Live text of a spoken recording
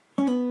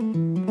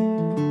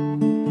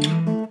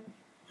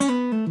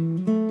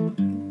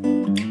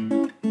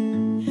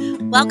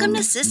Welcome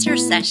to Sister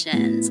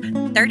Sessions,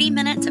 30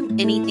 minutes of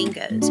anything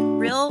goes.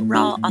 Real,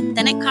 raw,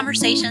 authentic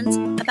conversations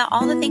about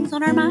all the things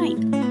on our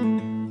mind.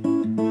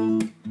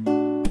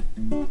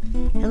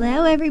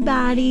 Hello,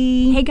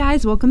 everybody. Hey,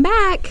 guys, welcome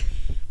back.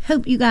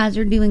 Hope you guys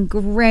are doing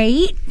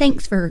great.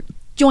 Thanks for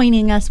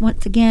joining us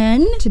once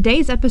again.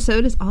 Today's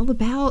episode is all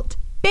about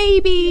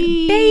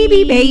baby.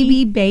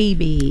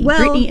 Baby. Well,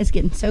 Brittany is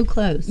getting so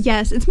close.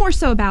 Yes, it's more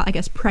so about, I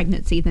guess,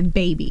 pregnancy than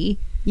baby.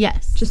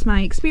 Yes. Just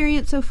my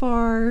experience so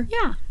far.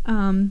 Yeah.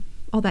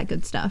 All that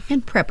good stuff.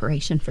 And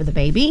preparation for the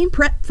baby.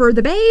 Prep for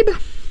the babe.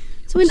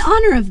 So in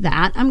honor of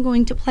that, I'm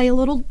going to play a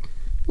little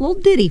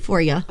ditty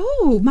for you.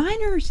 Oh,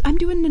 I'm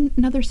doing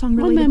another song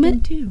One related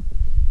moment. thing,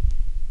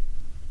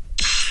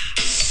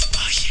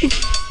 too.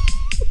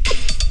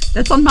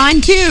 That's on mine,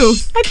 too.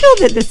 I feel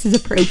that this is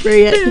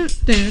appropriate.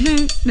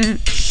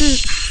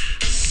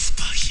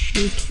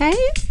 Okay.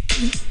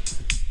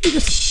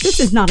 This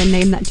is not a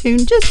name that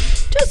tune,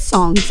 just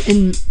songs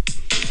in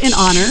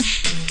honor.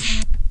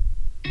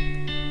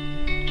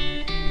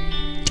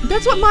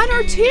 That's what mine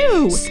are,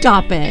 too.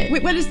 Stop it.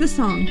 Wait, what is this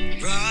song?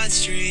 Broad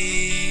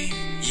Street,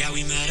 yeah,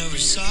 we met over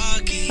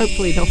sake.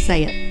 Hopefully they'll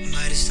say it. Might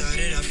have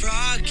started off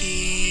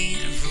rocky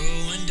and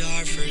ruined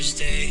our first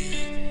date.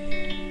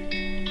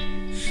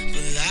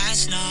 But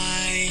last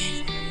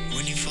night,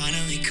 when you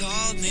finally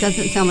called me,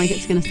 Doesn't sound like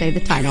it's going to say the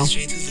title.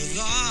 straight to the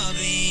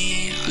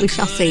lobby, We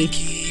shall see.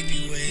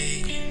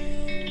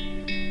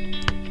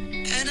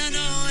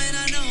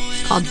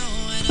 It's Called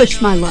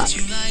Push My Luck.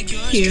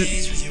 Cute.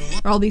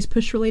 Are all these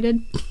push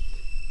related?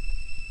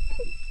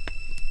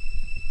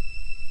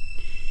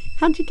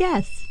 How'd you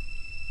guess?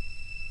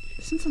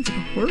 This one sounds like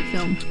a horror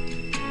film.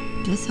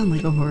 It does sound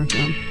like a horror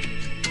film.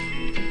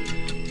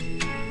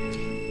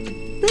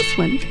 This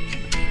one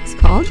is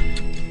called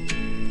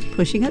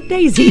Pushing Up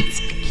Daisies.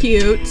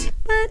 Cute.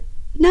 But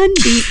none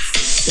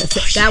beats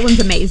this. That one's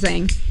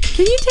amazing.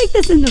 Can you take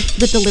this in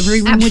the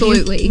delivery room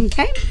Absolutely. with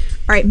you? Okay.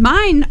 All right,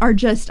 mine are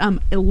just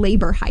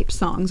labor hype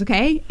songs,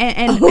 okay?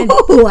 And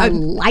I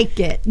like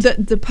it.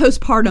 the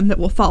postpartum that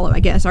will follow, I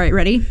guess. All right,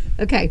 ready?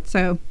 Okay,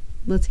 So,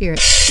 let's hear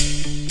it.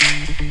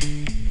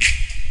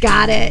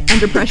 Got it.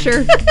 Under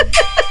Pressure.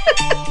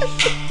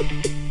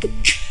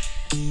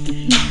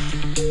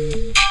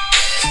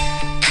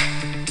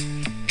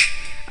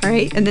 All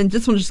right, and then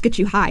this one will just get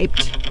you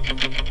hyped.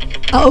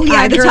 Oh, yeah,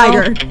 Eye of the girl.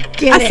 Tiger.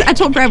 Get it. I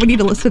told Brad we need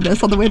to listen to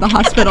this on the way to the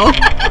hospital.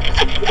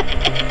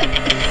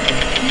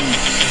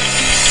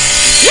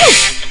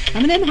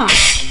 Coming in hot.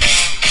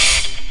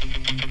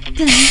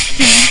 Dun, dun,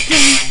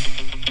 dun.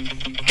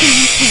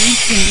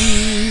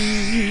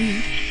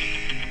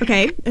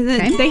 Okay, and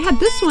then Okay. they had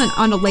this one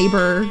on a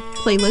labor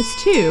playlist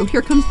too.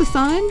 Here Comes the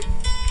Sun.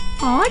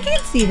 Oh, I can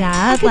see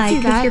that. can see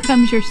 'cause that. Here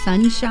Comes Your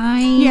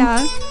Sunshine.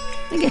 Yeah,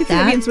 I get it's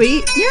that being that.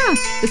 sweet. Yeah.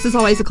 This is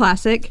always a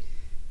classic.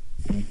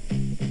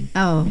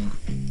 Oh.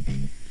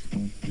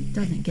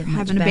 Doesn't get much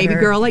Having a better. baby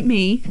girl like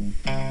me.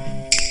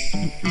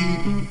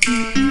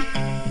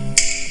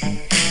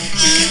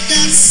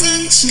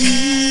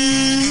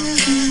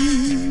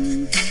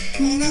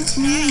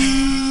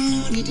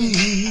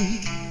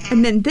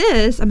 And then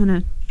this, I'm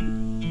gonna.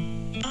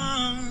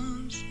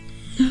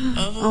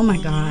 Oh my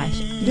gosh.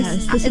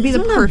 Yes, this would be it's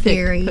the one of my perfect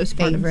very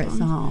postpartum favorite song.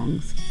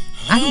 songs.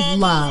 I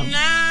love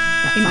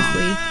that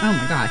Famously. song. Oh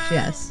my gosh,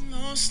 yes.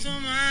 Most of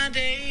my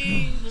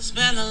days was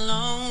spent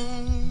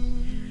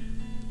alone.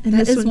 And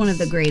That this is one of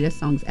the one's- greatest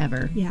songs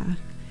ever. Yeah,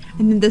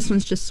 and then this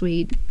one's just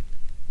sweet.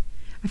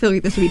 I feel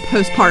like this would be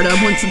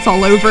postpartum once it's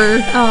all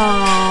over.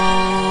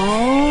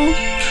 Oh.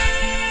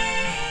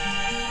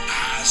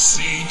 I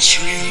see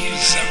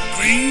trees of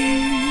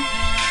green,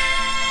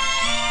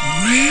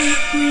 red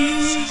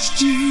roses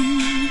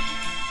too.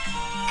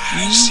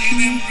 I see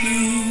them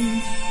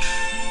bloom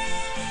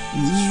for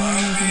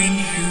me and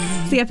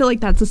you. See, I feel like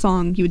that's a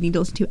song you would need to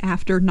listen to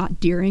after, not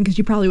during, because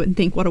you probably wouldn't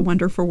think "What a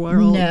Wonderful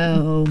World"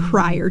 No.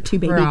 prior to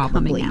baby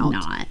Probably coming out.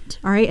 not.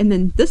 All right, and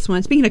then this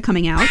one. Speaking of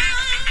coming out,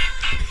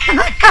 I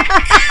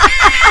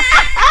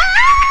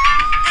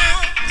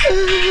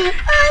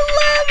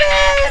love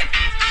it.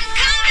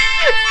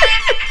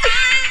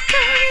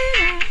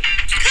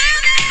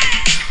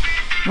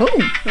 Oh,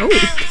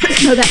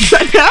 no,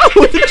 that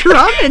no, it's a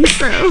drum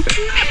intro.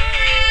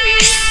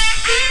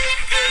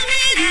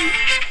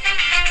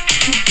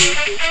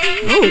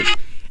 Oh,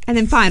 and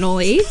then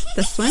finally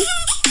this one.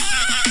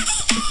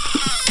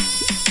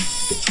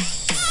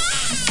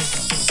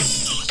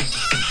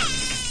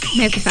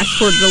 May have to fast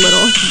forward it a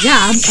little.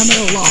 yeah, I'm a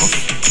little lost.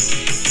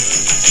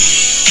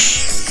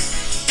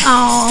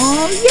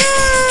 Oh,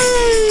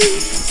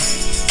 yes.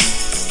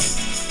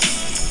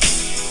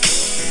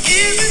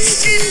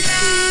 Isn't it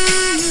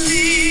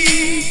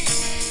lovely?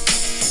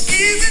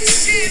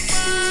 Isn't it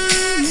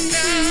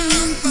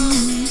wonderful?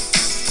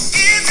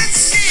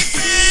 Isn't it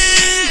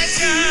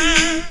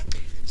pleasure?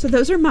 So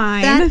those are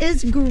mine. That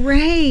is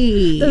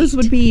great. Those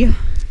would be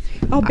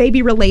all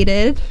baby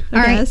related, I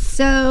All right, guess.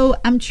 so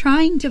I'm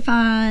trying to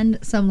find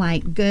some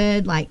like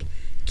good like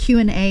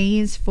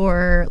Q&As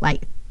for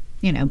like,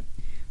 you know,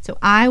 so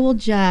I will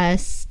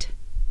just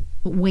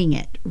wing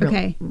it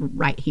Okay.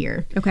 right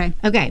here. Okay.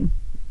 Okay.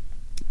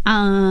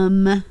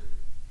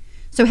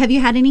 So have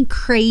you had any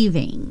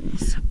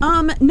cravings?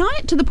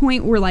 Not to the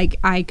point where like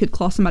I could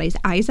claw somebody's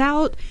eyes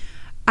out.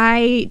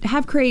 I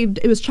have craved,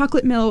 it was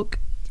chocolate milk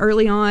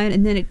early on,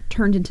 and then it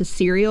turned into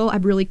cereal.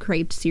 I've really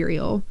craved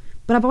cereal,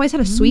 but I've always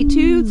had a sweet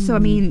tooth, so I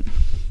mean,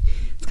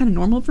 it's kind of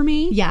normal for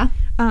me. Yeah.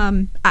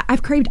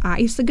 I've craved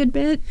ice a good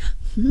bit.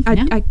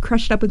 Yeah. I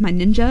crush it up with my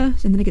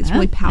Ninja, and then it gets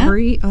really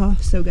powdery. Oh,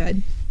 so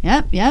good.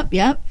 Yep.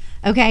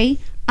 Okay.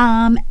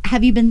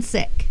 Have you been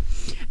sick?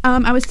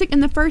 I was sick in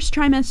the first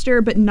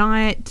trimester, but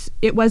not,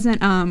 it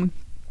wasn't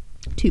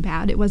too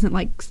bad. It wasn't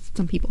like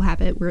some people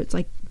have it where it's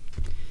like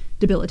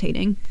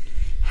debilitating.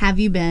 Have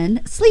you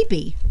been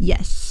sleepy?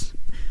 Yes.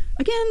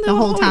 Again, The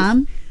whole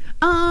time?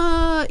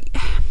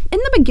 In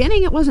the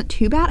beginning, it wasn't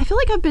too bad. I feel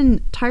like I've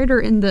been tireder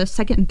in the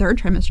second and third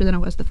trimester than I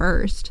was the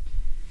first.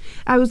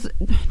 I was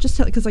just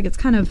because like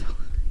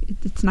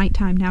it's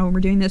nighttime now when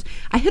we're doing this.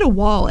 I hit a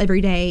wall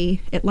every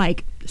day at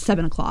like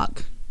 7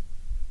 o'clock.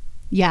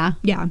 Yeah.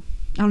 Yeah.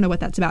 I don't know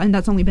what that's about. And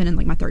that's only been in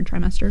like my third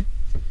trimester.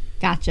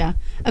 Gotcha.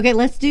 Okay,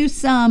 let's do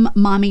some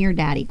mommy or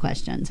daddy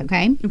questions,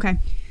 okay? Okay.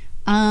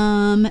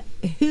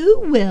 Who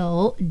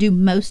will do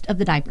most of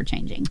the diaper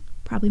changing?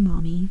 Probably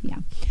mommy. Yeah.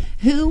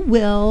 Who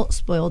will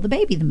spoil the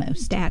baby the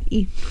most?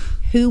 Daddy.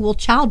 Who will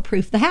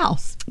childproof the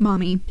house?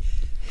 Mommy.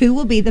 Who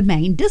will be the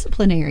main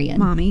disciplinarian?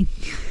 Mommy.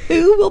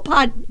 Who will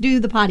do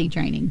the potty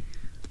training?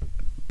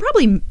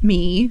 Probably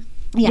me.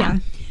 Yeah.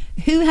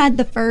 Who had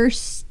the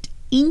first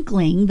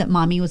inkling that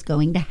mommy was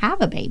going to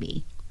have a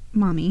baby?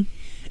 Mommy.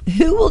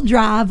 Who will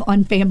drive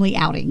on family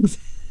outings?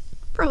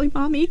 Probably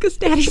mommy, because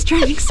daddy's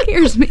driving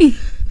scares me.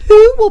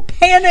 Who will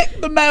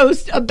panic the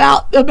most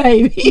about the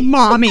baby?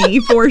 Mommy,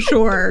 for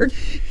sure.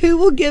 Who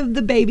will give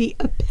the baby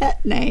a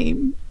pet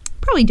name?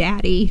 Probably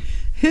daddy.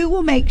 Who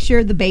will make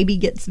sure the baby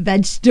gets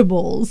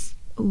vegetables?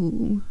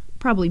 Ooh,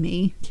 probably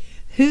me.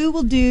 Who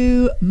will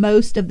do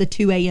most of the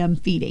 2 a.m.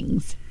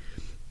 feedings?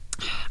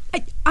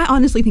 I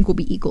honestly think we'll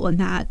be equal in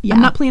that. Yeah.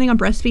 I'm not planning on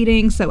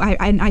breastfeeding, so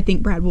I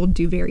think Brad will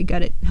do very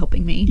good at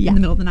helping me in the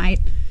middle of the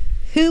night.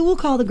 Who will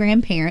call the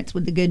grandparents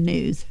with the good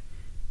news?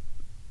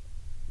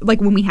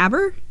 Like when we have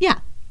her? Yeah.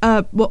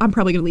 Well, I'm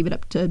probably going to leave it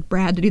up to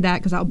Brad to do that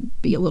because I'll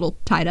be a little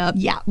tied up.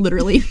 Yeah.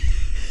 Literally.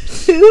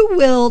 Who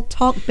will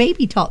talk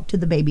baby talk to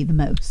the baby the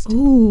most?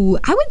 Ooh,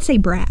 I would say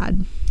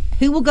Brad.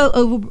 Who will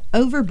go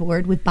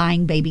overboard with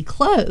buying baby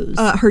clothes?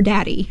 Her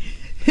daddy.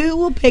 Who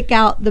will pick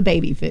out the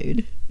baby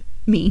food?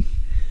 Me.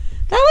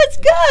 That was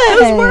good.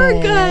 Those were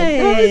good.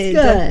 That was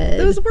good.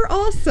 Those were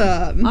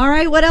awesome. All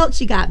right, what else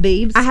you got,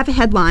 Beebs? I have a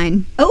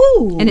headline.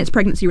 Oh. And it's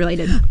pregnancy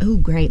related. Oh,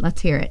 great.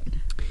 Let's hear it.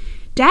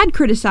 Dad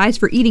criticized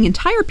for eating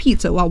entire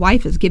pizza while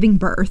wife is giving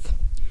birth.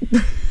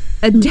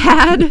 A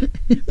dad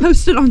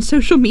posted on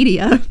social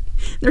media.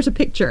 There's a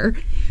picture.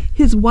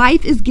 His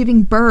wife is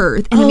giving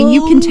birth, and I mean,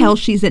 you can tell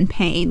she's in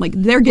pain. Like,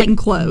 they're getting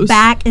close.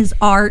 Back is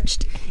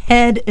arched,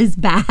 head is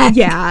back.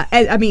 Yeah,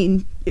 I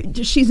mean,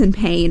 she's in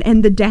pain.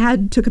 And the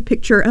dad took a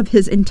picture of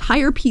his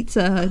entire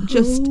pizza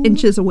just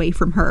inches away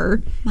from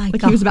her. My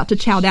He was about to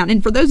chow down.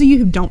 And for those of you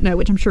who don't know,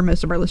 which I'm sure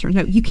most of our listeners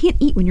know, you can't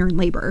eat when you're in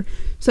labor.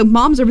 So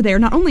mom's over there,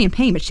 not only in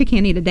pain, but she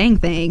can't eat a dang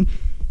thing.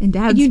 And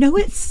dad's... You know,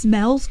 it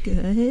smells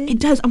good. It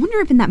does. I wonder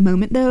if in that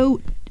moment, though,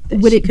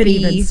 would it could be...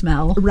 even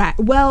smell. Right.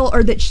 Well,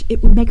 or that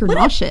it would make her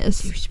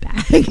nauseous.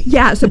 Douchebag.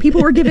 Yeah, so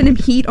people were giving him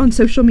heat on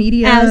social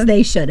media. As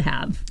they should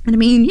have. And I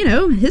mean, you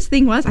know, his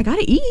thing was, I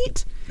gotta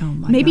eat. Oh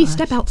my Maybe gosh.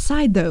 step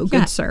outside, though,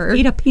 good sir.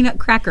 Eat a peanut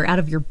cracker out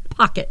of your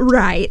pocket.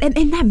 Right. And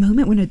in that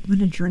moment when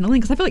adrenaline,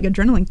 because I feel like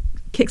adrenaline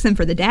kicks in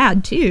for the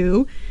dad,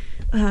 too.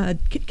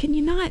 Can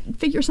you not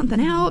figure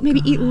something out? Maybe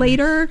eat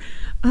later.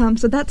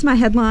 So that's my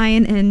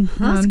headline. And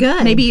That's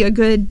good. Maybe a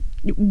good,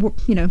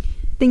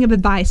 thing of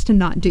advice to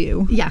not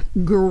do. Yeah,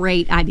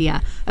 great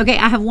idea. Okay,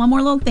 I have one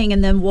more little thing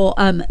and then we'll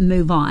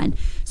move on.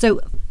 So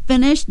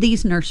finish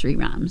these nursery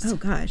rhymes. Oh,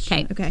 gosh.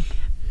 Okay.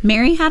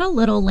 Mary had a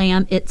little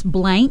lamb. Its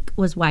blank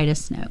was white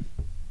as snow.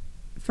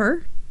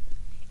 Fur?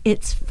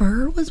 Its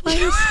fur was white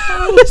as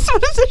snow. What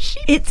is a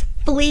sheep? Its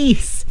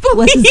fleece.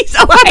 Please.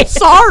 Oh, I'm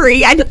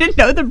sorry. I didn't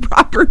know the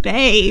proper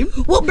name.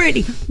 Well,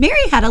 Brittany,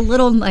 Mary had a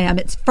little lamb.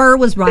 Its fur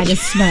was white as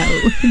snow.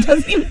 It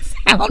doesn't even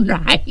sound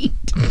right.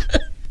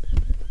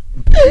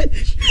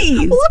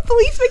 Jeez. What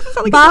police makes it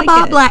sound like Baba a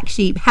blanket? black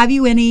sheep. Have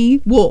you any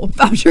Wool.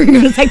 I'm sure you're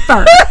going to say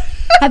fur.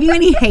 Have you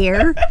any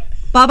hair?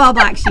 Baba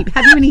black sheep.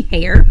 Have you any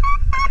hair?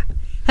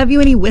 Have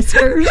you any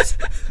whiskers?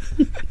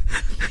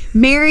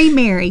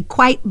 Mary,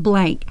 quite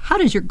blank. How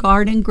does your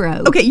garden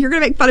grow? Okay, you're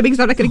going to make fun of me because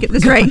I'm not going to get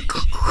this right.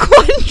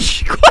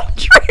 Contrary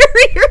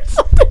or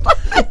something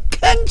like that.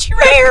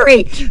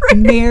 Contrary.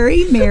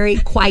 Mary,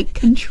 quite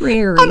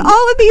contrary. On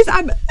all of these,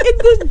 I'm in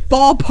this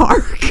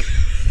ballpark.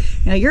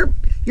 Now you're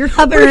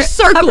hovering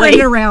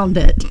circling around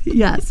it.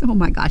 Yes. Oh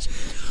my gosh.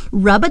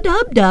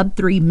 Rub-a-dub-dub,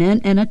 3 men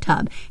in a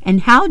tub.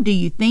 And how do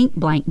you think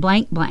blank,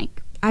 blank,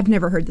 blank? I've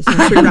never heard this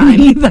nursery rhyme.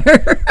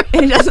 Either.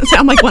 And it doesn't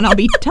sound like one I'll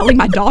be telling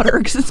my daughter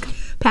because it's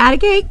Patty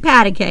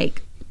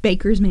cake.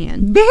 Baker's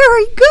Man.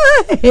 Very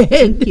good.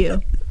 Thank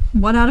you.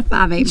 1 out of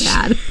 5 ain't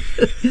bad.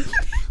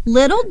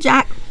 Little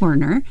Jack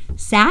Horner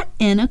sat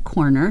in a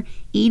corner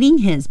eating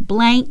his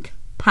blank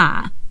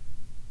pie.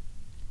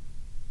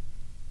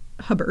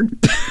 Hubbard.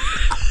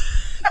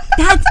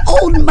 That's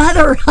Old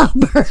Mother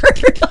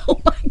Hubbard. Oh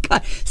my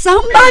God.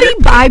 Somebody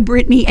buy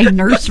Brittany a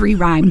nursery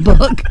rhyme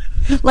book.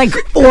 Like,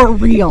 for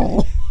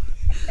real.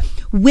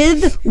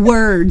 With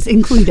words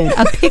included.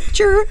 A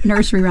picture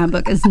nursery rhyme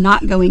book is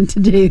not going to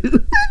do.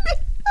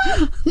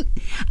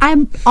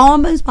 I'm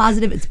almost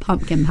positive it's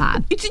pumpkin pie.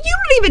 You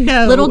don't even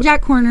know. Little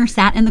Jack Horner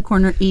sat in the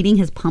corner eating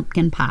his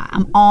pumpkin pie.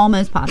 I'm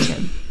almost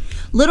positive.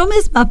 Little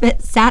Miss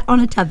Muffet sat on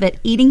a tuffet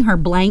eating her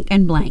blank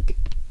and blank.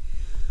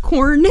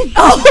 Corn.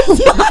 Oh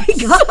my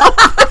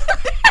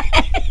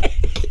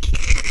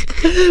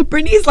God.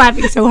 Brittany's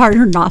laughing so hard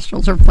her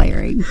nostrils are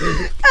flaring.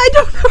 I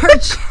don't know. Her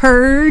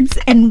curds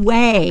and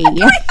whey. How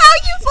you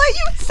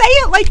say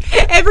it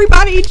like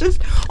everybody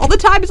just all the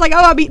time is like,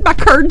 oh, I'm eating my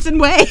curds and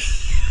whey.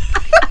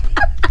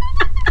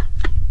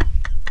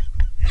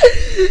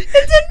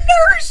 It's a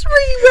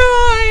nursery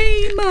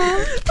rhyme.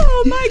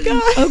 Oh my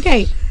God.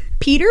 Okay.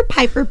 Peter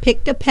Piper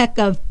picked a peck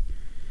of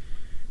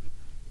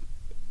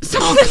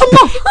Something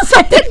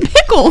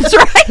pickles,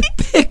 right?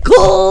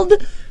 pickled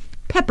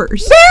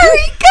Peppers.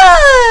 Very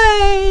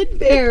good.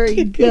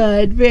 Very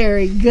good.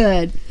 Very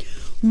good.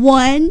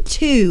 1,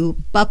 2,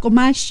 buckle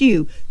my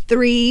shoe.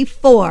 3,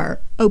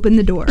 4, Open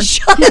the door.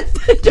 shut the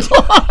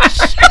door.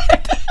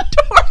 Shut the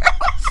door.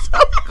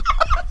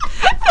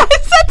 I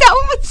said that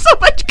one with so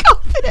much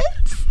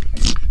confidence.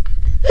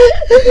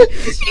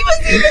 She was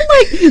even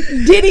like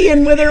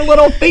diddying with her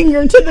little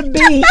finger to the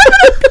beat.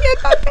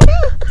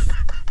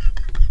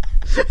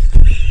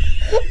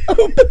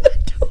 Open the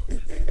door.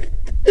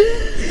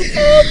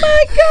 Oh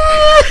my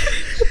God.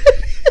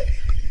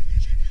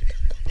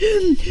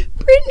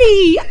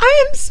 Brittany,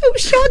 I am so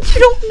shocked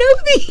you don't know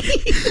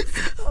these.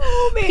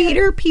 Oh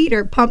man.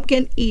 Peter,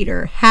 pumpkin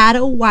eater, had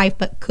a wife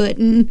but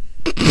couldn't.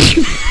 I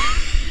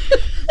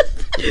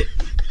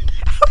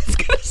was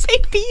gonna say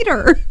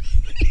Peter.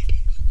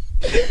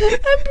 I'm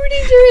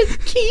pretty sure it's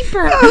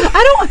keeper.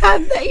 I don't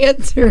have the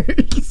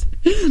answers.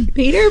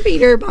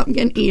 Peter,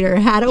 pumpkin eater,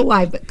 had a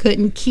wife but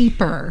couldn't keep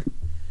her.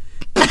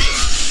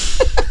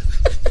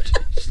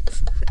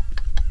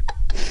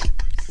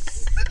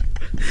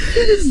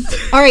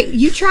 All right,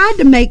 you tried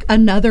to make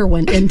another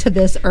one into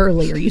this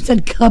earlier. You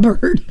said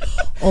cupboard.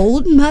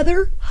 Old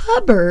Mother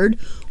Hubbard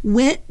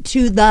went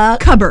to the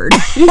Cupboard.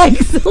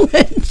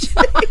 Excellent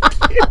job.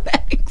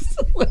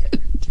 Excellent.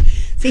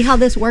 See how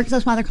this works?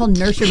 That's why they're called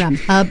nursery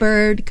rhymes.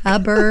 Hubbard,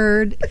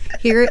 cupboard.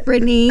 Hear it,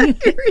 Brittany?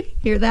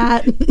 Hear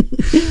that?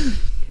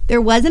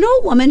 There was an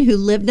old woman who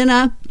lived in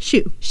a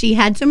shoe. She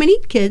had so many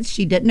kids,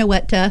 she didn't know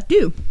what to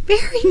Do.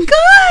 Very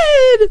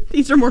good.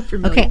 These are more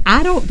familiar. Okay,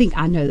 I don't think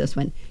I know this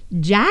one.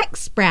 Jack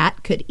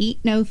Sprat could eat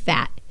no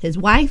fat. His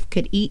wife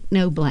could eat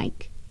no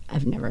blank.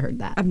 I've never heard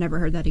that. I've never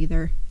heard that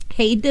either.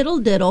 Hey diddle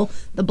diddle,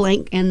 the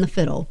blank and the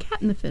fiddle.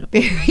 Cat in the fiddle.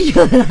 Very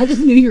good. I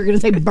just knew you were going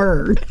to say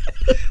bird.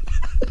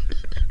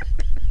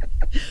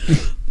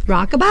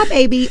 Rockabye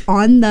baby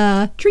on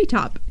the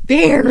Treetop.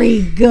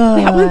 very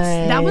good.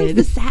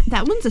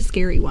 That one's a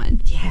scary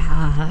one.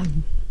 Yeah.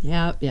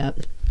 Yep.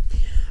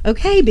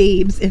 Okay,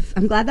 Beebs. If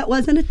I'm glad that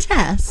wasn't a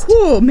test.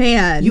 Oh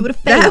man, You would have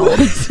failed.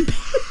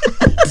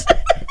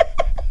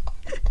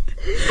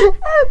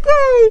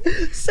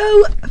 Okay.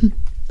 So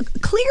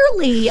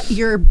clearly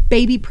your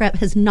baby prep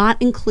has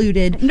not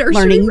included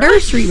learning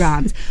nursery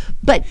rhymes.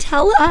 But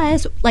tell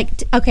us,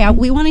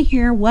 we want to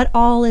hear what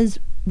all is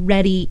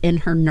ready in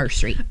her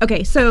nursery.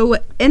 Okay, so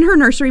in her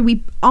nursery,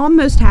 we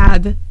almost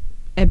have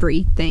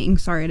everything.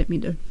 Sorry, I didn't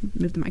mean to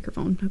move the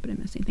microphone. Hope I didn't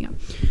mess anything up.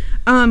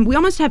 We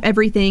almost have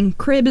everything.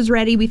 Crib is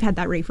ready. We've had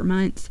that ready for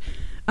months.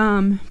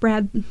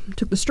 Brad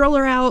took the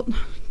stroller out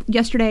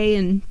yesterday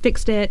and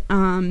fixed it.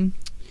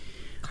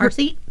 Car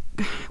seat?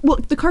 Well,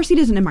 the car seat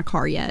isn't in my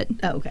car yet.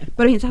 Oh, okay.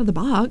 But I mean, it's out of the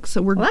box,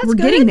 so we're that's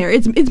getting good. there.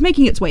 It's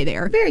making its way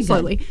there. Very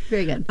slowly. good.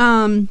 Very good.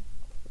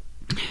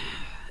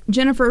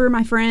 Jennifer,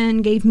 my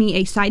friend, gave me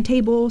a side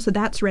table, so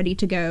that's ready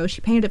to go. She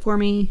painted it for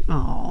me.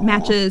 Aw.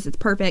 Matches. It's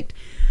perfect.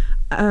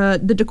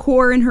 The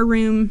decor in her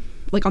room,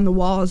 like on the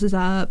walls, is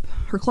up.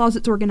 Her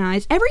closet's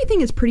organized. Everything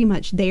is pretty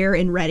much there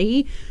and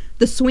ready.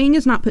 The swing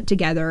is not put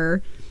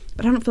together,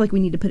 but I don't feel like we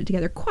need to put it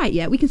together quite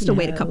yet. We can still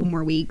wait a couple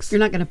more weeks. You're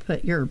not going to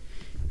put your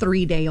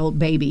 3-day-old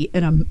baby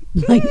in a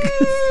like.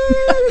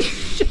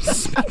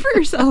 Just speak for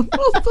yourself.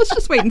 Let's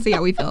just wait and see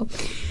how we feel.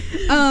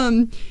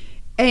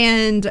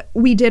 And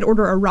we did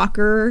order a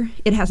rocker.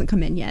 It hasn't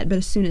come in yet, but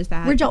as soon as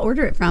that, Where'd y'all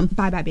order it from?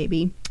 Bye Bye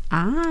Baby.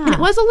 Ah. And it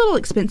was a little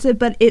expensive,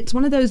 but it's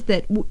one of those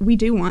that we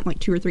do want like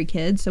 2 or 3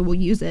 kids, so we'll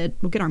use it.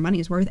 We'll get our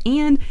money's worth,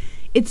 and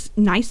it's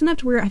nice enough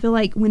to where I feel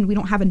like when we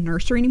don't have a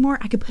nursery anymore,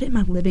 I could put it in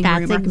my living room.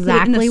 That's or I could put it in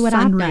exactly the what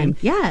I've sunroom. done.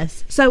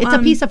 Yes. So it's a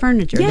piece of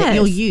furniture that yes.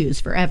 you'll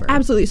use forever.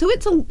 Absolutely. So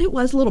it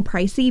was a little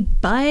pricey,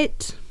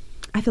 but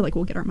I feel like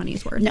we'll get our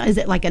money's worth. Now, is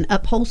it like an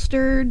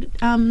upholstered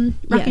rocking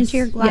Yes.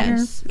 chair glider?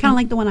 Yes. Kind of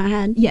like the one I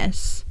had?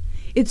 Yes.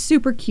 It's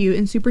super cute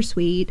and super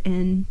sweet,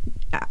 and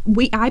I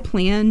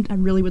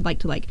really would like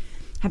to like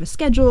have a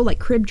schedule, like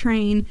crib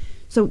train.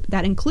 So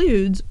that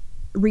includes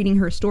reading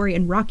her a story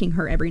and rocking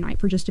her every night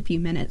for just a few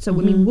minutes. So I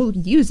mean, we'll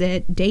use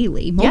it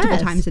daily, multiple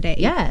times a day.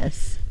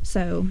 Yes.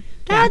 So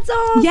That's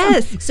awesome.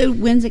 Yes. So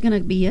when's it going to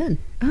be in?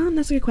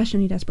 That's a good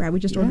question. You'd ask Brad. We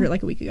just ordered it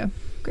like a week ago.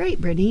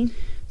 Great, Brittany.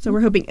 So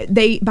we're hoping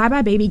Bye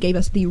Bye Baby gave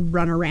us the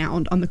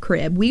runaround on the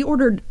crib. We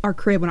ordered our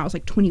crib when I was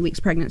like 20 weeks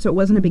pregnant, so it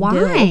wasn't a big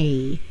deal.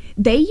 Why?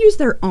 They use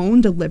their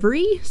own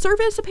delivery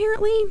service,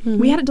 apparently.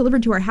 We had it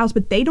delivered to our house,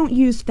 but they don't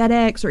use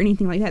FedEx or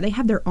anything like that. They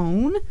have their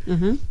own.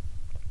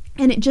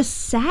 And it just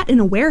sat in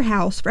a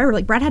warehouse forever.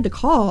 Like, Brad had to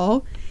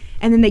call,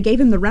 and then they gave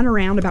him the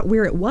runaround about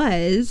where it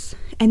was.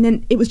 And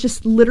then it was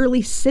just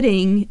literally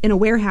sitting in a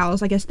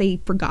warehouse. I guess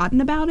they'd forgotten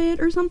about it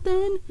or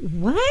something.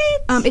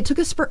 What? It took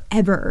us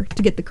forever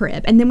to get the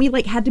crib. And then we,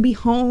 like, had to be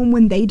home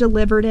when they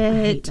delivered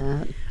it. I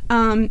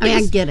hate that.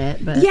 I get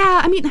it, but...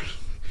 Yeah, I mean,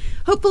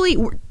 hopefully...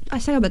 I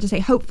say I'm about to say,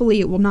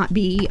 hopefully it will not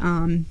be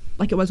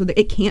like it was with it.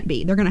 It can't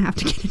be. They're going to have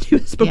to get it to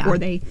us before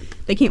they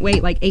can't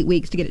wait like 8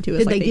 weeks to get it to us.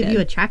 Did like they give you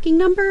a tracking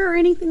number or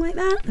anything like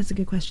that? That's a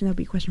good question. That would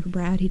be a question for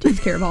Brad. He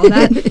takes care of all of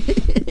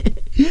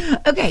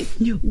that. Okay.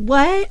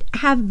 What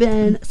have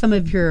been some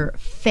of your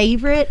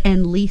favorite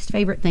and least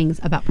favorite things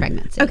about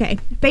pregnancy? Okay.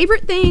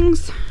 Favorite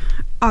things,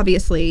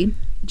 obviously,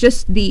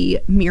 just the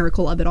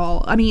miracle of it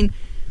all. I mean,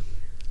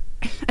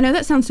 I know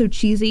that sounds so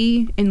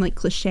cheesy and like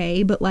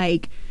cliche, but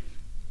like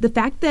the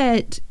fact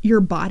that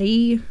your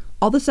body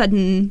all of a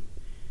sudden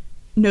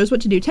knows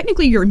what to do.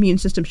 Technically, your immune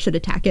system should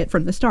attack it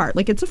from the start.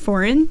 Like, it's a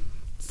foreign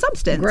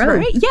substance,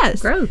 right?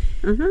 Yes. Growth.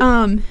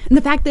 And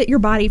the fact that your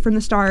body from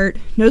the start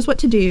knows what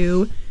to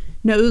do,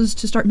 knows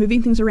to start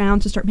moving things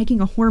around, to start making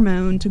a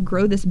hormone to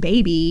grow this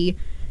baby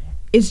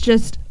is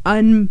just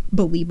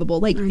unbelievable.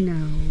 Like, I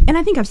know. And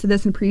I think I've said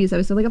this in previous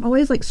episodes. Like, I've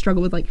always like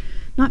struggled with like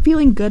not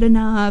feeling good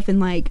enough, and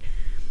like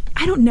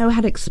I don't know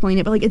how to explain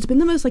it, but like it's been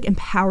the most like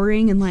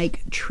empowering and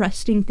like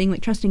trusting thing,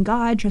 like trusting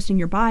God, trusting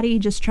your body,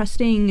 just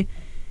trusting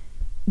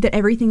that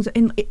everything's,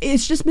 and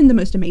it's just been the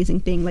most amazing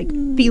thing, like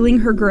feeling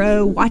her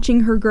grow,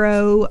 watching her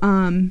grow.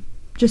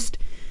 Just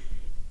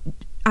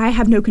I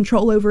have no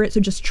control over it, so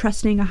just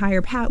trusting a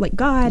higher power like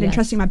God, and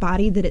trusting my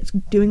body that it's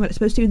doing what it's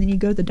supposed to, and then you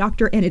go to the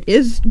doctor and it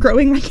is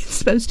growing like it's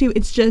supposed to.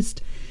 It's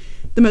just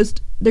the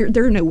most,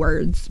 there are no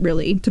words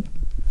really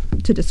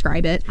to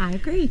describe it. I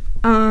agree.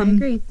 I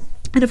agree.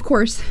 And of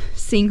course,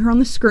 seeing her on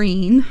the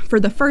screen for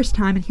the first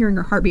time and hearing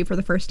her heartbeat for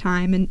the first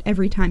time and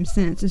every time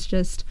since is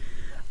just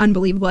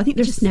unbelievable. I think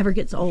It just never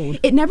gets old.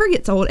 It never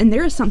gets old. And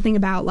there is something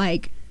about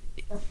like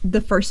the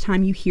first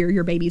time you hear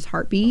your baby's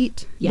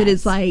heartbeat that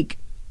is like,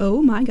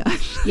 oh my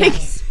gosh.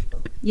 Yes.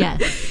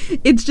 Yes.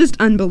 It's just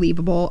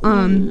unbelievable.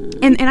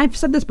 And I've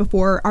said this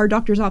before, our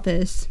doctor's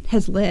office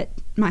has let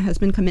my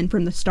husband come in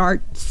from the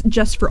start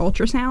just for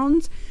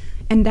ultrasounds.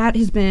 And that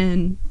has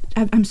been,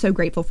 I'm so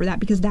grateful for that,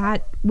 because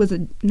that was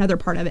another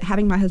part of it.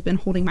 Having my husband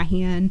holding my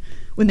hand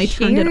when they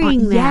turned it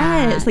on.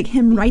 That. Yes, like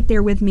him right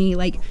there with me,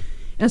 like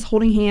us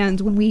holding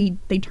hands when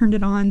they turned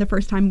it on the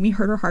first time we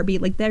heard her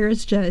heartbeat. Like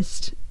it's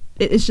just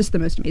the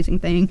most amazing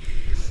thing.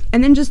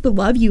 And then just the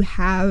love you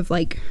have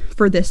like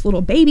for this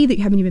little baby that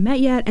you haven't even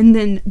met yet, and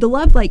then the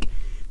love like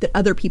that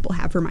other people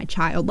have for my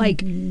child.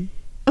 Like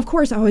of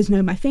course I always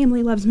know my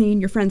family loves me and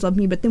your friends love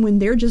me, but then when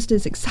they're just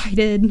as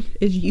excited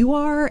as you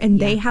are and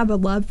they have a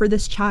love for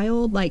this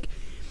child, like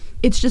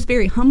it's just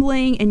very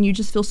humbling, and you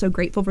just feel so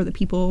grateful for the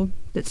people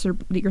that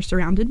you're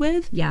surrounded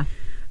with. Yeah.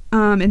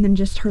 And then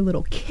just her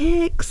little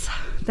kicks,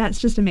 that's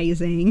just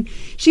amazing.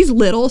 She's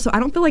little, so I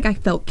don't feel like I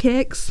felt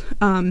kicks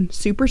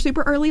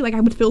super early. Like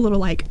I would feel a little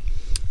like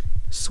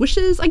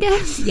swishes, I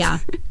guess. Yeah.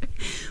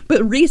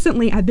 But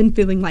recently I've been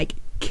feeling like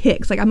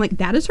kicks. Like I'm like,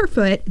 that is her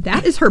foot,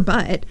 that is her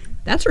butt,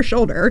 that's her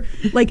shoulder.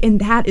 Like,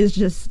 and that is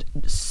just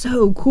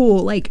so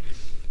cool. Like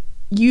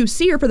you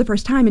see her for the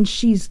first time and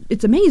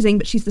it's amazing,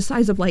 but she's the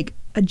size of like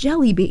a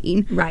jelly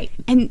bean. Right.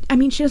 And I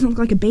mean, she doesn't look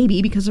like a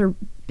baby because her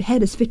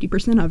head is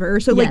 50% of her.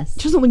 So like,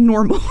 she doesn't look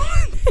normal.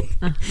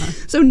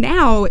 So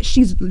now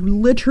she's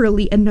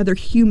literally another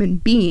human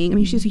being. I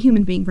mean, she's a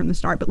human being from the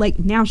start, but like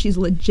now she's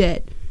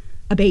legit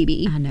a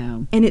baby. I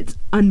know. And it's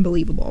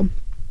unbelievable.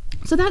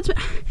 So those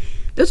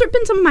have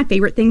been some of my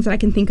favorite things that I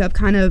can think of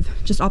kind of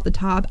just off the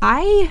top.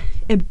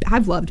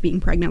 I've loved being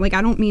pregnant. Like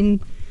I don't mean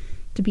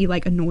to be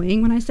like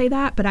annoying when I say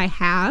that, but I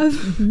have.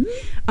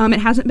 It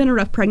hasn't been a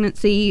rough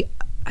pregnancy.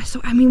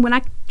 So I mean, when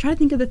I try to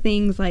think of the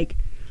things like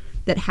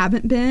that I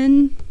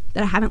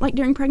haven't liked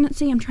during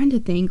pregnancy, I'm trying to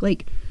think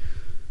like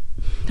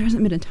there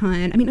hasn't been a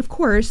ton. I mean, of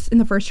course, in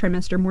the first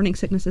trimester, morning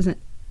sickness isn't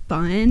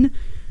fun,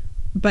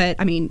 but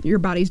I mean, your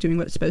body's doing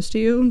what it's supposed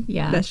to.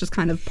 Yeah, that's just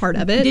kind of part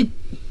of it.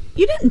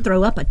 You didn't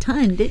throw up a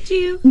ton, did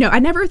you? No, I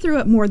never threw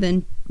up more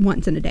than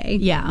once in a day.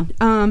 Yeah.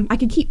 I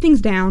could keep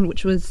things down,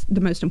 which was the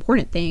most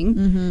important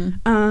thing.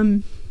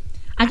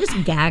 I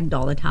just gagged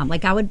all the time.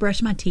 Like I would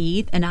brush my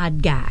teeth and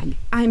I'd gag.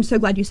 I'm so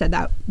glad you said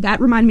that. That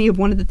reminded me of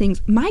one of the things.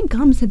 My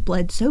gums had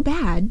bled so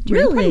bad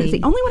during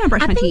pregnancy. Only when I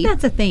brushed my teeth. I think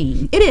that's a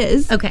thing. It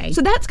is. Okay.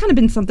 So that's kind of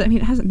been something. I mean,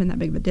 it hasn't been that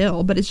big of a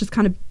deal, but it's just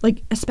kind of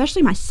like,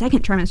 especially my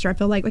second trimester, I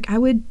feel like I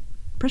would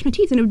brush my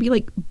teeth and it would be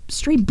like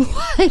straight blood.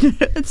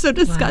 It's so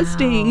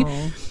disgusting.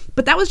 Wow.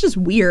 But that was just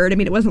weird. I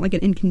mean, it wasn't like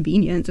an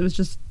inconvenience. It was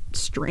just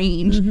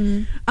strange.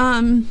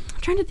 I'm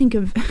trying to think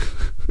of...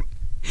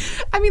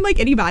 I mean,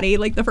 like anybody,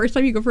 like the first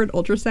time you go for an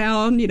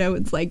ultrasound, you know,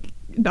 it's like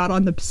not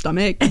on the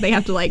stomach. They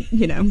have to like,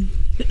 you know,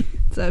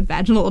 it's a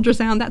vaginal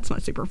ultrasound. That's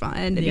not super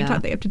fun.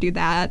 Anytime they have to do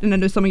that. And I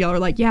know some of y'all are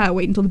like, yeah,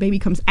 wait until the baby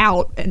comes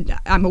out. And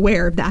I'm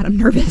aware of that. I'm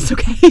nervous.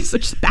 Okay. So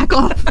just back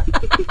off.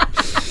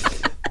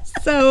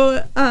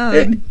 So,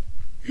 I'm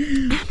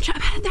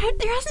trying,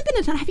 there hasn't been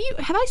a ton.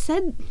 Have I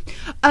said,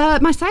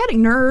 my sciatic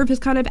nerve has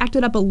kind of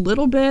acted up a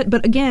little bit,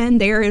 but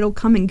again, it'll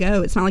come and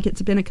go. It's not like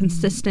it's been a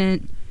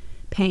consistent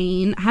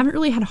pain. I haven't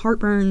really had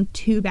heartburn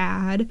too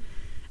bad.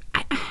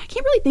 I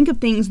can't really think of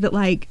things that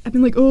like I've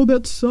been like, oh,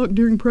 that sucked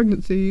during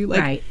pregnancy. Like,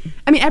 Right.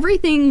 I mean,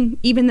 everything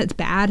even that's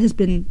bad has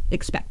been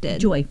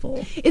expected.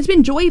 Joyful. It's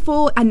been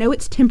joyful. I know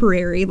it's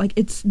temporary. Like,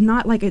 it's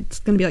not like it's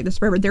going to be like this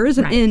forever. There is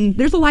an end.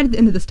 There's a light at the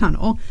end of this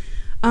tunnel.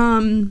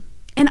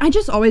 And I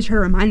just always try to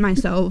remind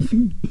myself,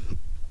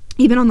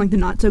 even on like the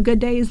not so good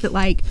days, that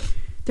like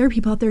there are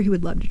people out there who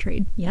would love to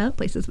trade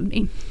places with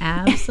me.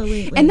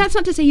 Absolutely. And that's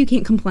not to say you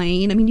can't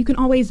complain. I mean, you can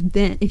always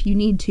vent if you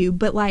need to.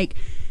 But like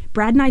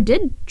Brad and I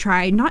did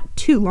try, not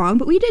too long,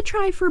 but we did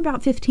try for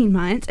about 15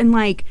 months. And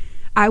like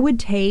I would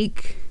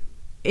take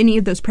any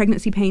of those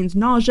pregnancy pains,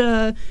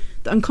 nausea,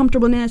 the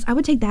uncomfortableness, I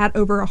would take that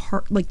over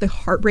the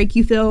heartbreak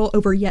you feel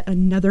over yet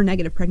another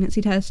negative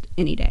pregnancy test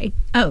any day.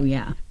 Oh,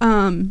 yeah.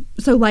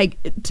 So like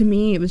to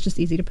me, it was just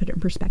easy to put it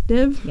in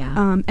perspective.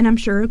 Yeah. And I'm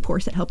sure, of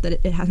course, it helped that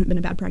it hasn't been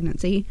a bad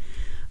pregnancy.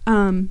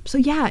 So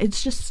yeah,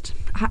 it's just,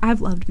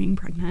 I've loved being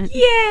pregnant.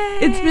 Yay!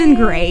 It's been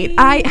great.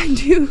 I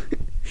do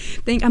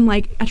think,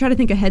 I try to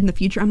think ahead in the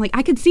future. I'm like,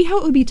 I could see how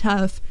it would be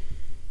tough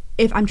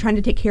if I'm trying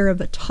to take care of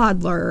a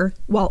toddler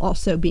while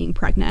also being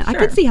pregnant. Sure. I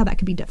could see how that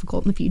could be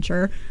difficult in the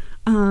future.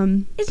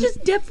 It's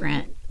just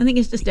different. I think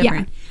it's just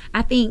different. Yeah.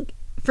 I think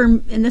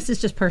and this is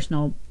just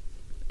personal,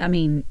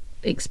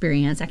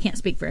 experience. I can't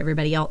speak for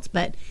everybody else,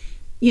 but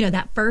you know,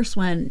 that first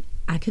one,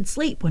 I could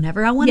sleep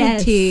whenever I wanted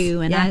to,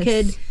 and I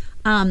could,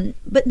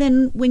 but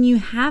then when you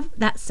have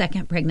that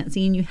second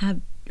pregnancy and you have,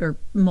 or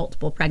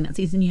multiple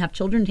pregnancies and you have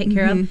children to take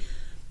care of,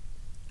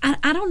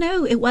 I don't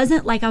know. It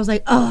wasn't like I was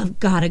like, oh, I've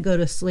got to go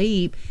to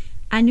sleep.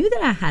 I knew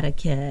that I had a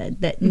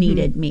kid that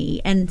needed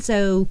me. And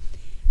so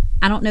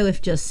I don't know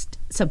if just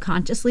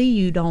subconsciously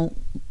you don't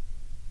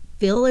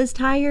feel as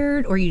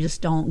tired or you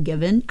just don't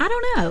give in. I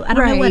don't know. I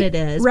don't know what it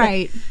is.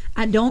 Right.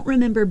 I don't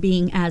remember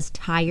being as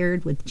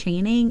tired with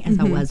Channing as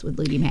I was with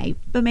Ludi Mae.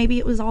 But maybe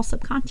it was all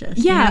subconscious.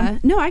 Yeah. You know?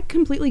 No, I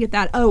completely get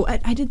that. Oh,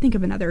 I did think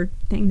of another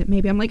thing that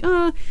maybe I'm like,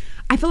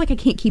 I feel like I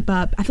can't keep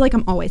up. I feel like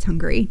I'm always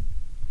hungry.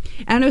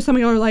 And I know some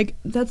of y'all are like,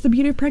 that's the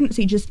beauty of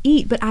pregnancy, just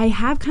eat. But I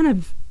have kind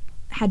of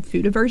had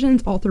food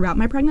aversions all throughout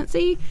my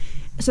pregnancy.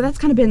 So that's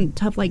kind of been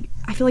tough. Like,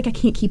 I feel like I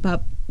can't keep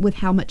up with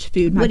how much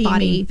food my body... What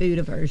do you mean, food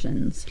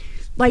aversions?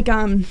 Like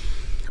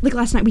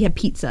last night we had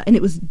pizza and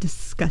it was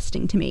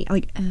disgusting to me.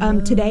 Like,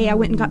 today I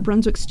went and got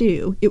Brunswick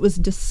stew. It was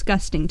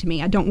disgusting to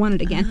me. I don't want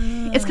it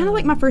again. It's kind of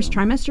like my first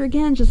trimester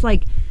again. Just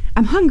like,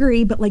 I'm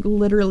hungry, but like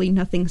literally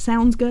nothing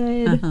sounds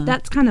good.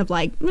 That's kind of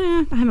like,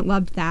 I haven't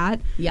loved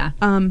that. Yeah.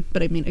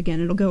 But I mean, again,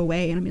 it'll go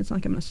away. And I mean, it's not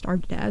like I'm going to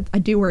starve to death. I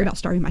do worry about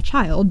starving my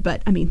child,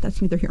 but I mean,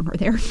 that's neither here nor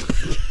there.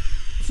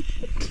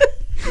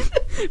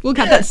 We'll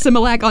got that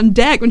Similac on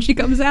deck when she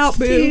comes out,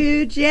 boo.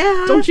 Dude,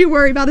 yeah. Don't you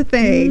worry about a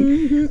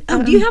thing.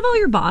 Do you have all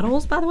your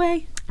bottles, by the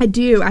way? I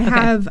do. I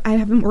have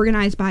them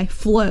organized by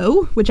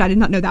flow, which I did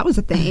not know that was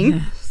a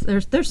thing.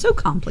 They're so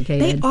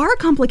complicated. They are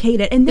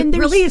complicated, and then it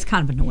really is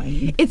kind of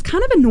annoying. It's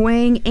kind of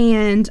annoying,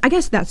 and I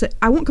guess that's it.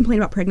 I won't complain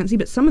about pregnancy,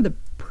 but some of the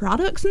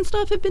products and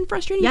stuff have been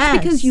frustrating just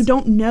because you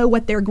don't know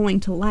what they're going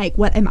to like.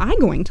 What am I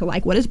going to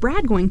like? What is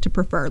Brad going to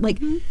prefer? Like,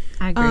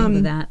 I agree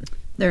with that.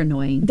 They're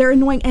annoying. They're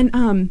annoying, and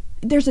I'm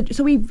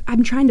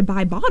trying to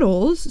buy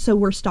bottles, so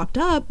we're stocked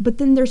up. But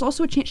then there's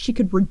also a chance she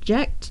could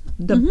reject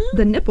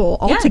the nipple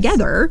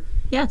altogether.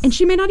 Yes, and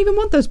she may not even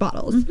want those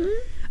bottles.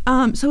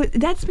 So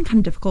that's been kind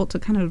of difficult to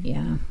kind of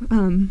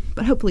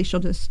but hopefully she'll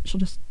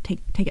just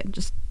take it.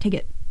 Just take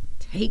it.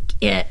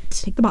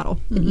 Take the bottle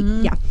and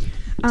eat.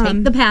 Yeah.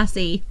 Take the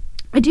passy.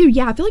 I do.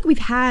 Yeah. I feel like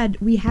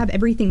we have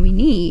everything we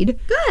need.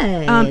 Good.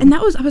 And I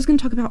was going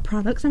to talk about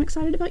products I'm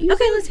excited about using.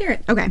 Okay, let's hear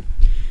it. Okay.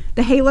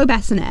 The Halo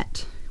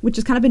Bassinet, which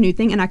is kind of a new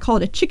thing, and I call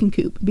it a chicken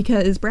coop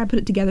because Brad put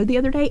it together the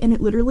other day, and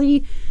it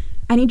literally,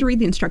 I need to read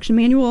the instruction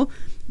manual,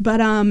 but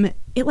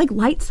it like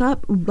lights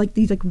up like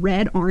these like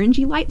red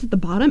orangey lights at the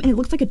bottom, and it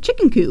looks like a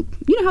chicken coop.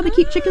 You know how they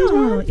keep chickens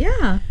warm?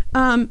 Yeah.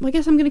 I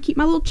guess I'm gonna keep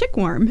my little chick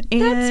warm.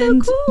 And that's so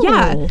cool.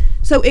 Yeah.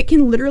 So it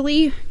can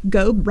literally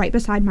go right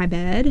beside my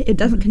bed. It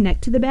doesn't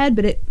connect to the bed,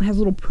 but it has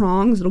little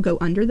prongs. It'll go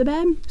under the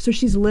bed. So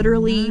she's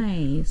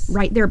literally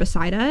right there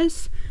beside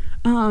us.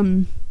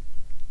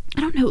 I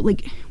don't know,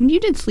 like, when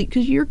you did sleep,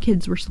 because your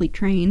kids were sleep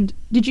trained,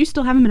 did you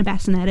still have them in a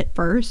bassinet at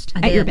first?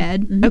 At your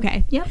bed?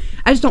 Okay. Yep.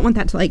 I just don't want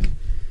that to, like...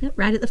 Yep,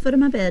 right at the foot of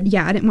my bed.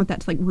 Yeah, I didn't want that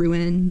to, like,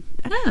 ruin...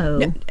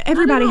 No.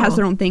 Everybody has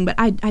their own thing, but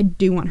I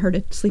do want her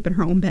to sleep in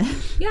her own bed.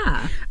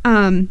 Yeah.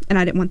 And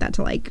I didn't want that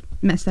to, like,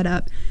 mess that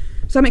up.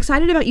 So I'm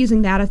excited about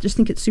using that. I just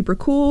think it's super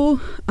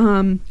cool.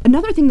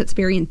 Another thing that's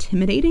very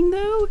intimidating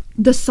though,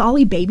 the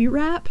Solly baby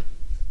wrap.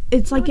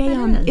 It's like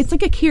it's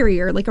like a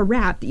carrier, like a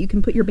wrap that you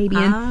can put your baby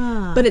in.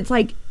 But it's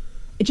like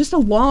it's just a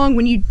long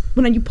when you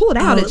pull it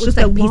out, it's just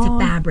like a piece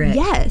long, of fabric.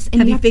 Yes.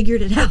 And have you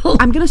figured it out?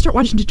 I'm gonna start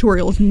watching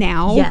tutorials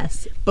now.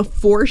 Yes.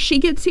 Before she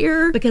gets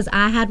here. Because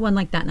I had one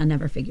like that and I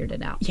never figured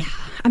it out. Yeah.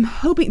 I'm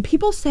hoping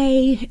people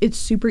say it's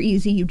super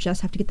easy, you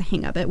just have to get the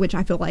hang of it, which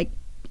I feel like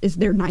is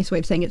their nice way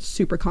of saying it's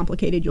super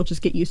complicated. You'll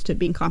just get used to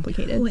being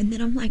complicated. Oh, and then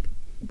I'm like,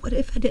 what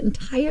if I didn't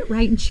tie it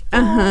right and she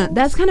falls?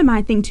 That's kind of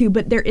my thing too.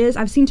 But there is,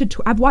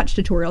 I've watched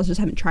tutorials, just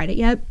haven't tried it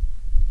yet.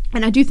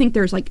 And I do think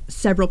there's like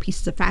several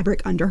pieces of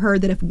fabric under her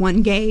that if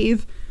one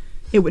gave,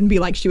 it wouldn't be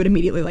like she would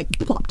immediately like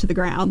plop to the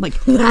ground. Like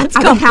that's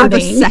I would have a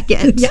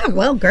second. Yeah,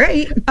 well,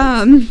 great.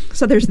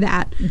 So there's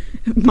that.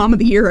 Mom of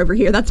the year over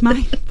here. That's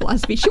my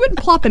philosophy. She wouldn't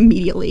plop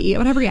immediately. I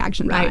would have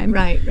reaction time.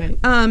 Right.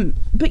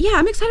 But yeah,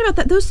 I'm excited about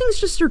that. Those things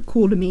just are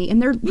cool to me,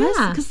 and they're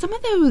less because some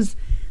of those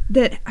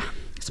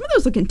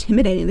look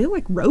intimidating. They look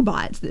like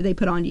robots that they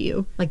put on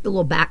you, like the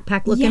little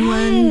backpack looking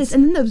ones.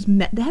 And then those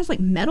that has like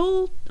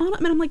metal on it.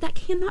 And I'm like, that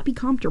cannot be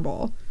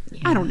comfortable.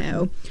 Yeah. I don't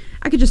know.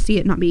 I could just see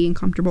it not being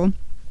comfortable.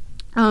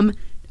 I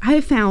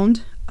have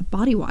found a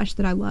body wash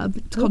that I love.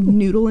 It's called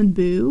Noodle and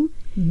Boo.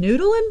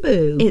 Noodle and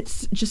Boo.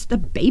 It's just a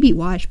baby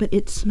wash, but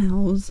it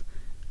smells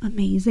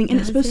amazing. And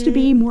it's supposed to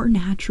be more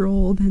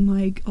natural than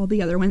like all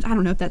the other ones. I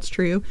don't know if that's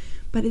true,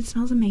 but it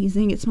smells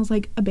amazing. It smells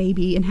like a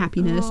baby and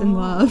happiness and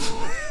love.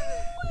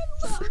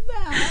 I love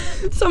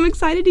that. So I'm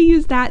excited to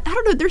use that. I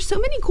don't know. There's so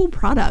many cool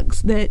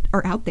products that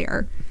are out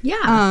there.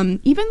 Yeah.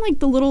 Even like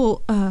the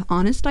little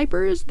Honest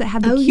diapers that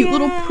have the cute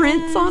little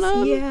prints on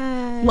them.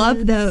 Yes.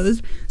 Love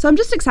those. So I'm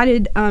just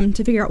excited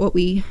to figure out what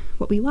we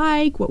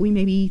like, what we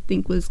maybe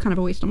think was kind of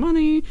a waste of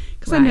money,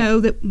 because I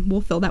know that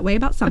we'll feel that way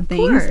about some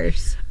things. Of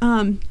course.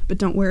 But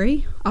don't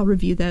worry, I'll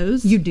review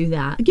those. You do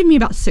that. Give me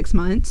about 6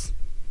 months.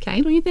 Okay.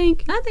 Don't you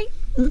think? I think.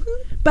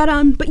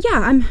 Mm-hmm. But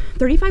yeah, I'm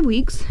 35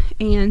 weeks,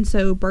 and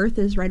so birth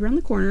is right around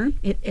the corner.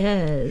 It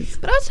is.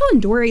 But I was telling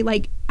Dory,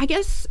 like, I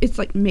guess it's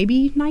like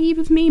maybe naive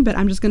of me, but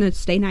I'm just gonna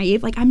stay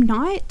naive. Like, I'm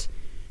not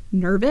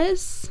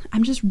nervous.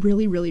 I'm just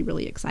really, really,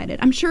 really excited.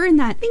 I'm sure in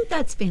that. I think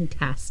that's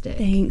fantastic.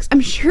 Thanks.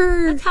 I'm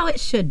sure that's how it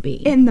should be.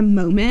 In the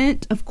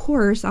moment, of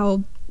course,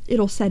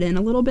 it'll set in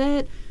a little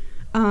bit.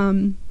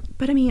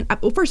 But I mean,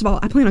 well, first of all,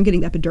 I plan on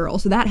getting the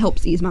epidural, so that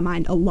helps ease my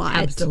mind a lot.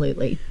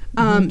 Absolutely.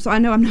 So I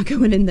know I'm not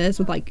going in this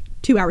with like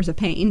 2 hours of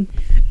pain.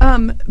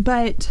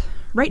 But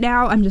right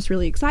now, I'm just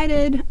really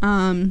excited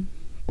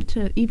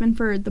to even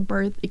for the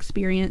birth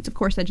experience. Of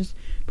course, I just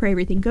pray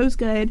everything goes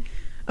good,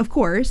 of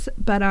course.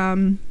 But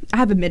I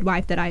have a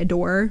midwife that I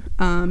adore,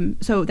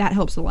 so that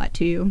helps a lot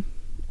too.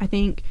 I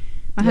think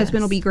my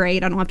husband will be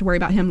great. I don't have to worry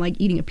about him like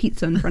eating a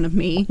pizza in front of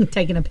me,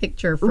 taking a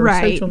picture for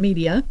social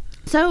media.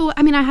 So,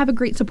 I mean, I have a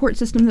great support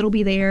system that'll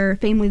be there,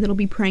 family that'll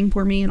be praying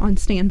for me and on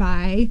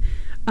standby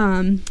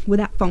with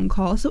that phone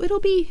call. So it'll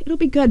be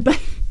good.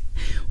 But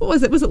what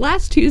was it? Was it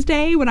last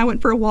Tuesday when I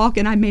went for a walk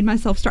and I made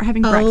myself start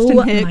having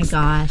Braxton Hicks? Oh my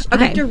gosh. Okay.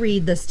 I have to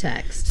read this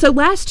text. So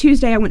last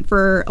Tuesday I went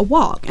for a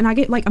walk and I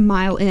get like a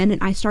mile in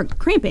and I start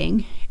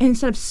cramping. And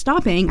instead of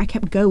stopping, I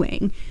kept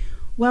going.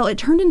 Well, it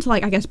turned into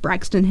like, I guess,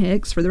 Braxton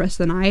Hicks for the rest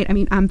of the night. I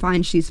mean, I'm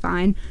fine. She's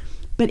fine.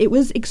 But it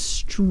was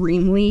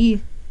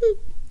extremely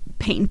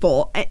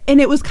painful, and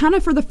it was kind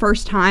of for the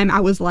first time I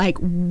was like,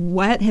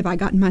 what have I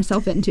gotten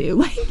myself into?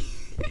 Like,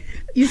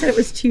 you said it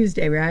was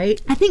Tuesday,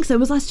 right? I think so. It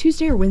was last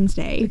Tuesday or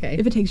Wednesday. Okay.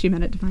 If it takes you a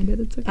minute to find it,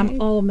 it's okay.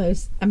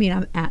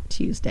 I'm at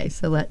Tuesday,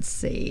 so let's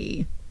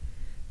see.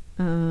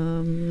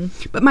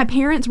 But my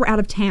parents were out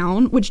of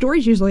town, which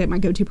Dory's usually my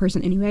go-to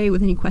person anyway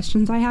with any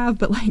questions I have,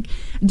 but like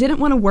didn't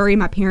want to worry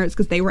my parents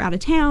because they were out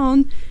of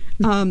town.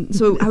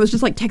 So I was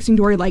just like texting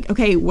Dory like,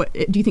 okay, what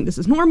do you think this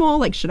is normal?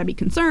 Like, should I be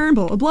concerned?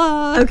 Blah, blah,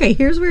 blah. Okay,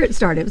 here's where it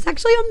started. It was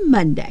actually on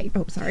Monday.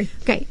 Oh, sorry.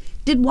 Okay.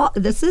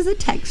 This is a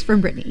text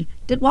from Brittany.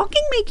 Did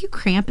walking make you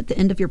cramp at the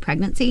end of your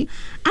pregnancy?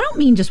 I don't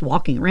mean just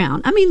walking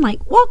around. I mean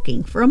like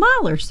walking for a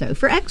mile or so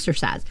for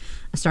exercise.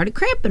 I started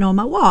cramping on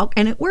my walk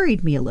and it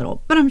worried me a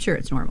little, but I'm sure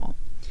it's normal.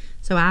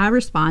 So I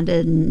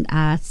responded and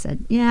I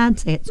said, yeah, I'd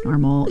say it's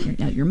normal.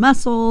 Your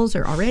muscles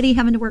are already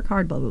having to work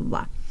hard, blah, blah,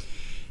 blah.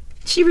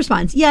 She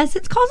responds, yes,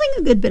 it's causing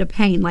a good bit of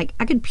pain. Like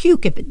I could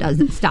puke if it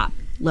doesn't stop.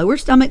 Lower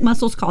stomach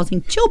muscles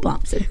causing chill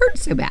bumps. It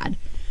hurts so bad.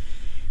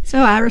 So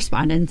I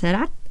responded and said,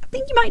 I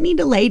think you might need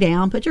to lay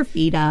down, put your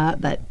feet up,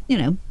 but,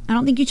 I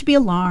don't think you should be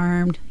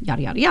alarmed,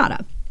 yada, yada,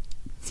 yada.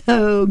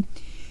 So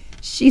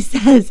she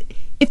says,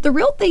 if the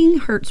real thing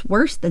hurts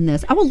worse than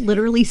this, I will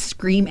literally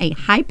scream a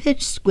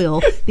high-pitched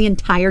squeal the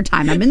entire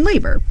time I'm in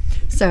labor.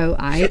 So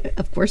I,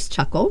 of course,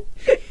 chuckle.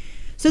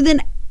 So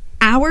then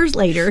hours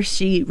later,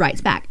 she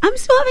writes back, I'm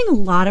still having a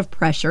lot of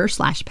pressure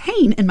 /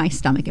 pain in my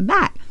stomach and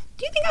back.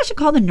 Do you think I should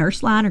call the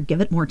nurse line or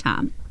give it more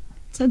time?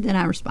 So then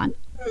I respond,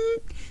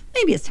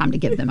 maybe it's time to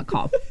give them a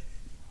call.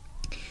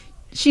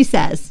 She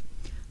says,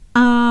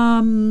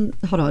 hold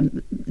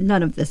on,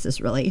 none of this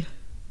is really,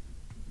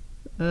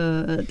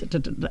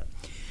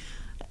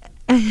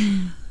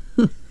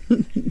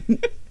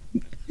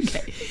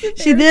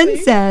 She then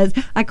says,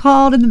 I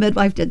called and the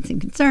midwife didn't seem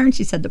concerned.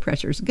 She said the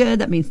pressure's good.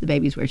 That means the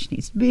baby's where she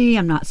needs to be.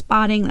 I'm not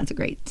spotting. That's a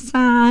great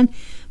sign.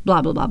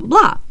 Blah, blah, blah, blah,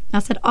 blah. I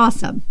said,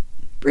 awesome.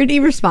 Brittany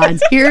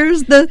responds,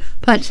 here's the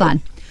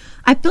punchline.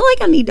 I feel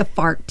like I need to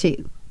fart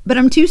too, but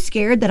I'm too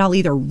scared that I'll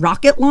either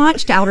rocket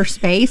launch to outer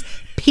space,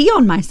 pee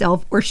on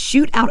myself, or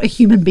shoot out a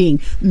human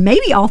being.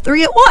 Maybe all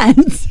three at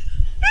once.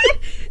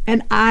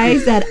 And I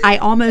said, I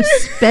almost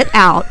spit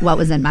out what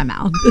was in my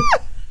mouth.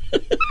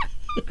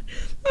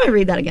 Let me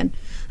read that again.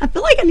 I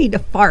feel like I need to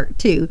fart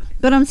too,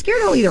 but I'm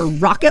scared I'll either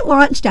rocket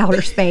launch to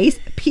outer space,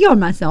 pee on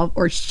myself,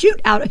 or shoot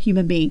out a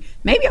human being.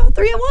 Maybe all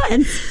three at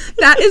once.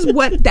 That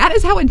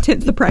is how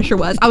intense the pressure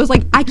was. I was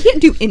like, I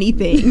can't do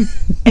anything.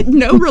 And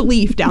no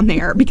relief down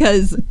there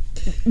because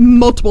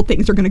multiple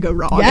things are going to go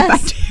wrong.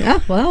 Yes. Yeah,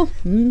 well,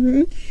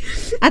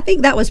 I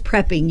think that was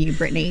prepping you,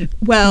 Brittany.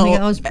 Well, I think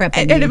that was prepping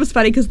and you. it was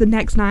funny because the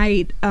next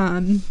night,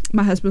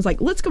 my husband was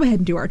like, let's go ahead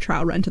and do our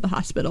trial run to the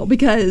hospital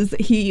because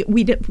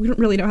we didn't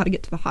really know how to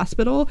get to the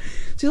hospital.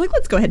 So he's like,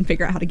 let's go ahead and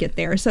figure out how to get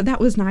there. So that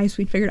was nice.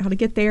 We figured out how to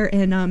get there,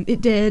 and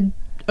it did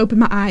open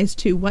my eyes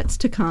to what's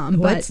to come.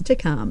 What's but to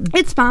come.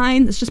 It's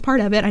fine. It's just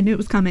part of it. I knew it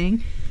was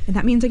coming. And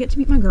that means I get to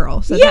meet my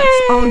girl. So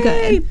that's all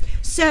good.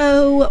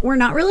 So we're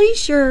not really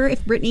sure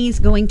if Brittany's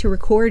going to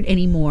record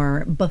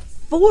anymore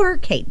before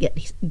Kate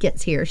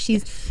gets here.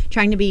 She's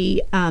trying to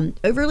be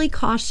overly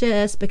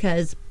cautious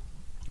because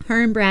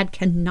her and Brad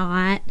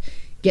cannot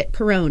get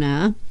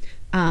corona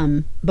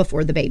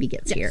before the baby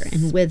gets here.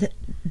 And with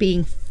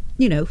being,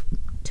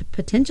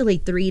 potentially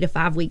 3 to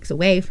 5 weeks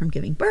away from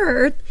giving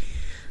birth,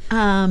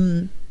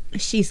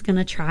 she's going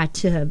to try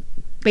to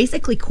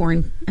basically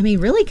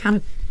really kind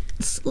of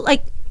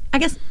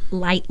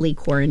lightly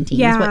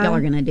quarantine is what y'all are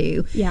going to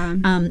do.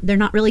 Yeah. They're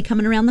not really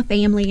coming around the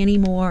family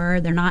anymore.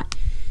 They're not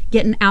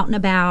getting out and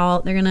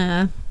about. They're going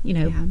to,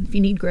 if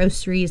you need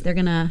groceries, they're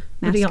going to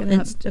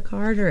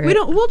Instacart or...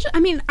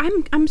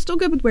 I'm still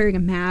good with wearing a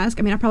mask.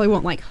 I mean, I probably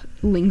won't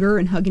linger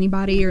and hug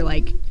anybody or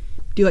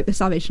do the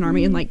Salvation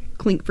Army and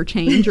clink for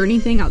change or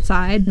anything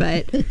outside.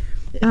 But,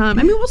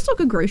 we'll still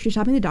go grocery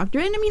shopping, the doctor.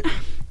 And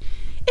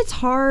it's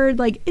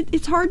hard.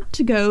 It's hard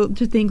to go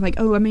to think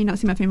I may not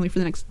see my family for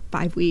the next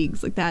 5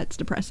 weeks. That's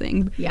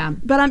depressing. Yeah.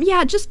 But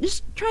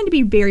just trying to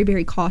be very,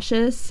 very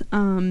cautious.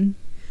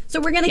 So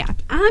I'm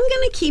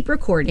gonna keep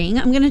recording.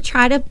 I'm gonna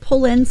try to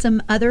pull in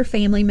some other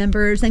family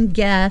members and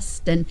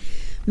guests, and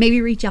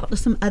maybe reach out to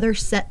some other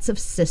sets of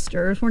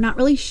sisters. We're not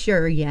really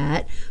sure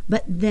yet.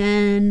 But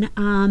then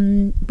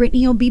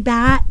Brittany will be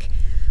back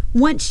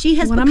once she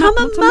has become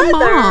a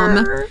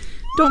mother.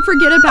 Don't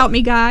forget about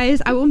me,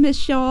 guys. I will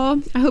miss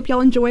y'all. I hope y'all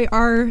enjoy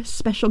our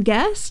special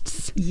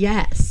guests.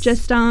 Yes.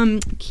 Just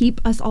keep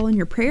us all in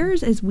your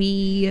prayers as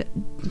we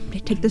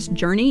take this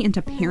journey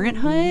into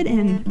parenthood,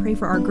 and pray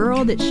for our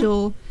girl that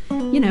she'll,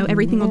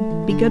 everything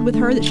will be good with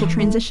her, that she'll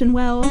transition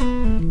well.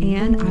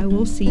 And I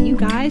will see you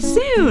guys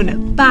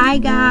soon. Bye,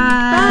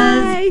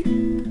 guys.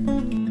 Bye.